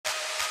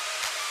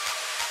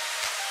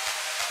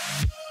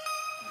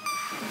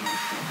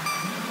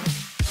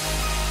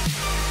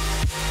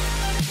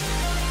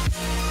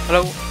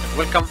Hello and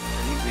welcome to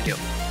a new video.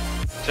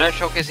 Today I'm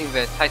showcasing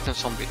the Titan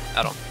Zombie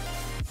add-on.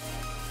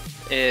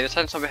 The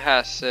Titan Zombie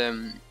has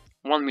 1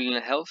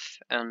 million health,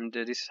 and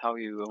this is how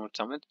you want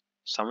to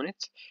summon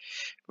it.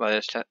 By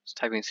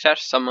typing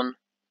 /summon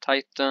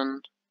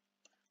Titan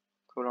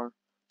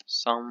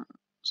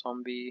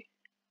zombie,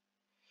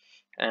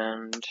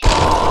 and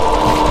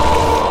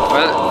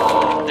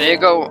well, there you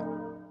go.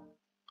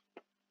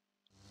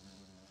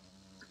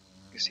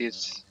 You see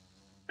it's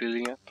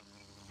building up.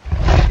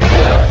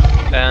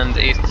 And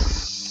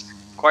it's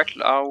quite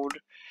loud,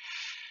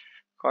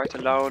 quite a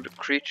loud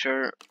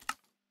creature.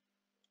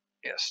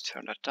 Yes,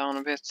 turn that down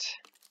a bit.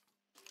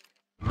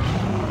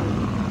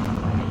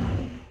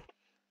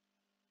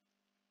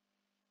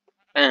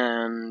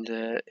 And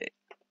I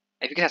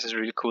think it has a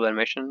really cool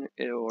animation,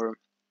 or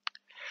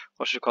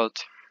what should you call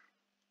it?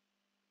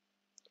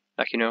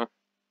 Like, you know,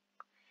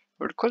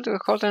 what do you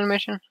call it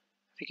animation? I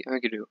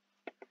think you do.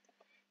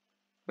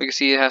 We can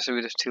see it has a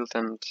bit of tilt,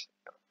 and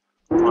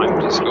I'm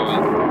just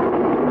going.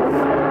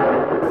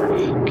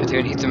 Can't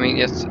even hit him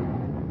yet.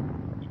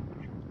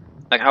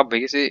 Like, how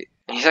big is he?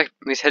 He's like,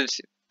 his head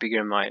is bigger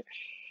than my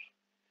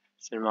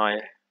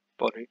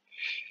body.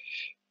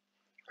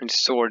 And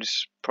his sword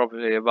is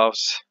probably about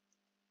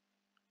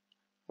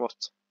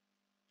what?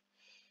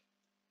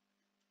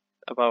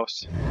 About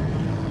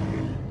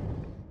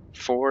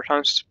 4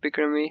 times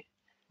bigger than me.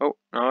 Oh,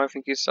 no, I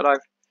think he's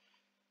alive.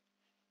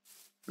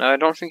 No, I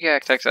don't think he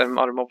attacks other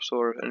mobs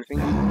or anything.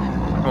 He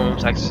only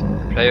attacks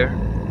the player.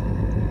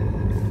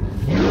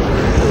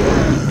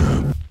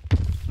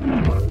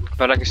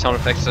 But I like the sound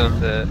effects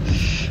and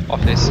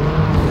of this.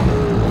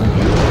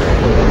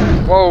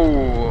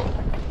 Whoa!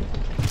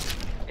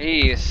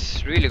 He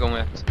is really going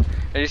at.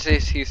 And this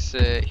is his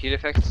heal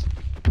effect.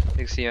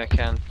 You can see I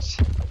can't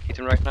hit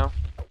him right now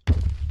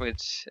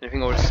with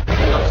anything, or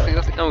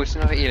no, it's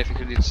not a heal effect,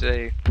 it's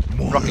a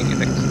rocking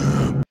effect.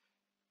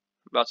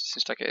 But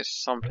since like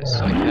some places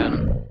I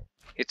can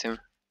hit him.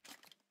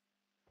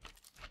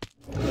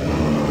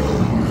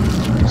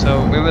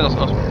 So maybe that's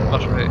not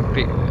much of a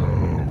big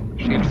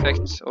shield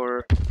effect,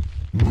 or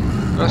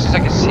no, it's just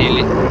like a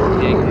healing,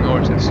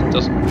 or it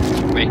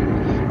doesn't make.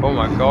 Oh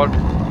my god,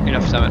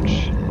 enough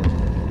damage.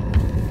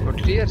 Or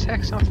did he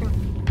attack something?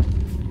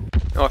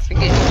 No, I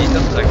think he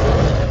does attack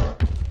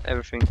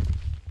everything.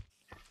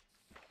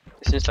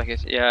 It seems like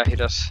it. Yeah, he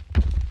does.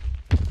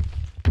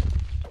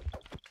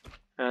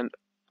 And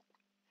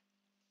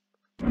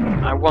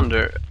I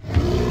wonder,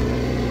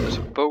 what does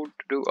a bow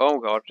do? Oh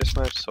god, this is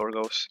where the sword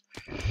goes.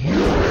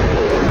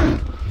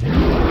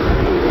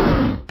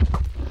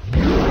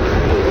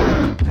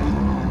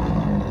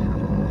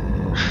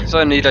 So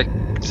I need like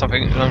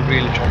something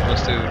really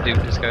sharpness to deal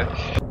with this guy.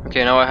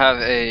 Okay, now I have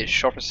a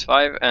sharpness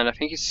 5, and I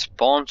think it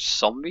spawns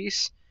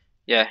zombies.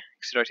 Yeah,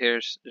 see right here,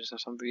 there's some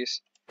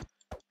zombies.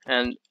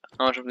 And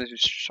now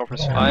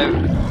sharpness 5,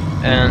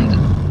 and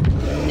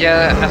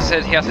yeah, as I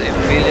said, he has a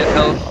million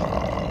health,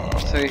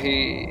 so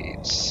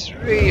it's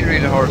really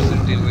hard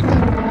to deal with.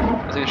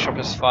 I think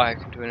sharpness 5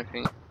 can do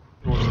anything.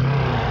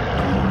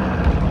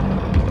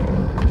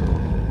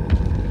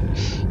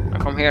 Now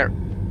come here,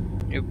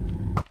 you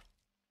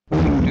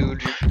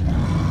dude.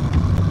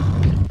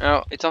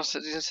 Now it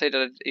doesn't say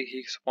that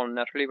he spawned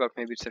naturally, but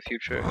maybe it's a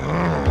future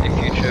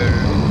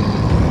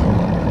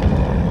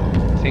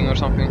thing or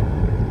something.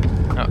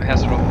 No, it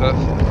has a rope buff.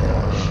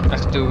 I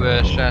have to do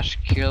a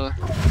 /kill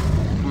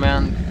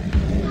command,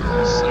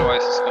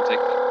 otherwise it's gonna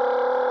take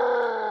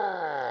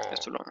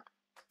just too long.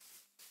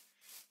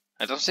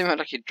 It doesn't seem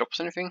like he drops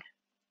anything.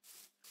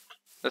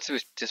 That's a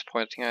bit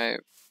disappointing, I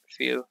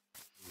feel.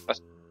 But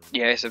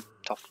yeah, he's a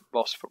tough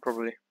boss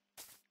probably.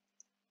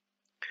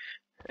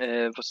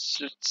 But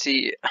let's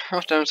see how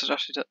much damage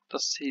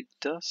does he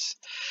does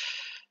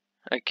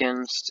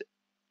against.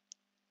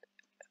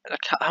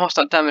 Like, how much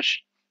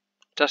damage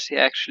does he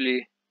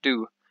actually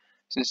do?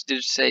 Since it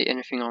didn't say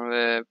anything on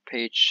the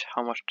page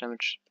how much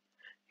damage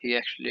he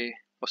actually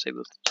was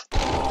able to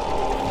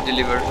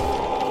deliver.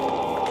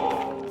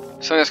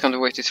 So I'm just going to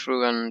wait this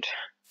through and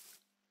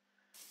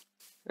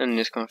then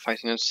just going to fight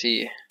him and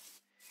see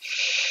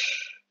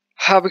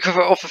how big of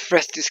a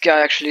threat this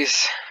guy actually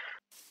is.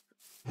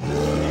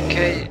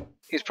 Okay,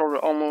 he's probably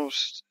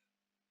almost.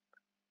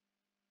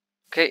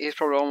 Okay, he's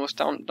probably almost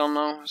done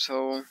now.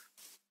 So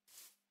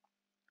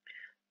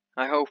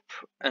I hope,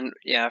 and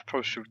yeah, I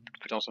probably should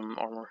put on some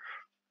armor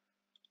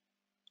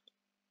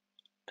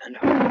and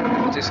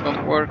hope this is going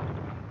to work.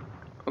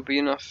 Will be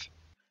enough.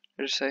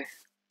 What did you say?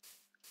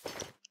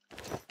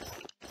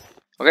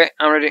 Okay,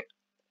 I'm ready.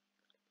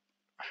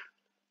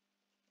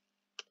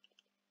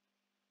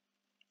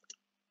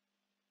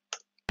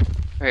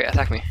 Okay,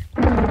 attack me.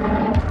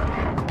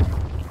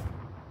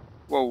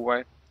 Whoa,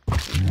 why?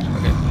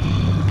 Okay.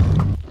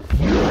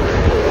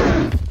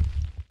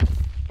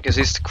 Because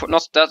he's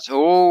not that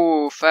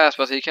fast,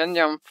 but he can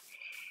jump.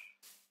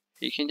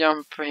 He can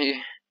jump.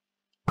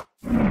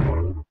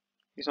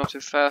 He's not too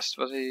fast,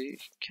 but he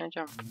can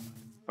jump.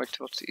 Wait,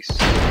 what's this?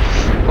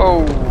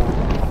 Whoa!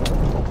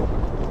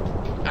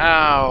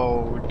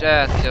 Ow!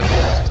 That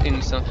just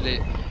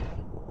instantly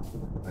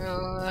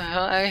Well,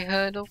 I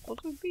had a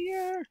bottle of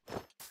beer.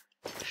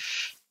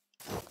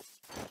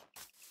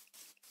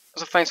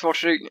 So thanks for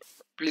watching.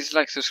 Please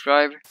like,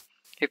 subscribe,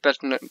 hit bell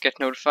to get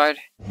notified,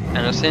 and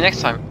I'll see you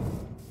next time.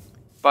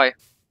 Bye.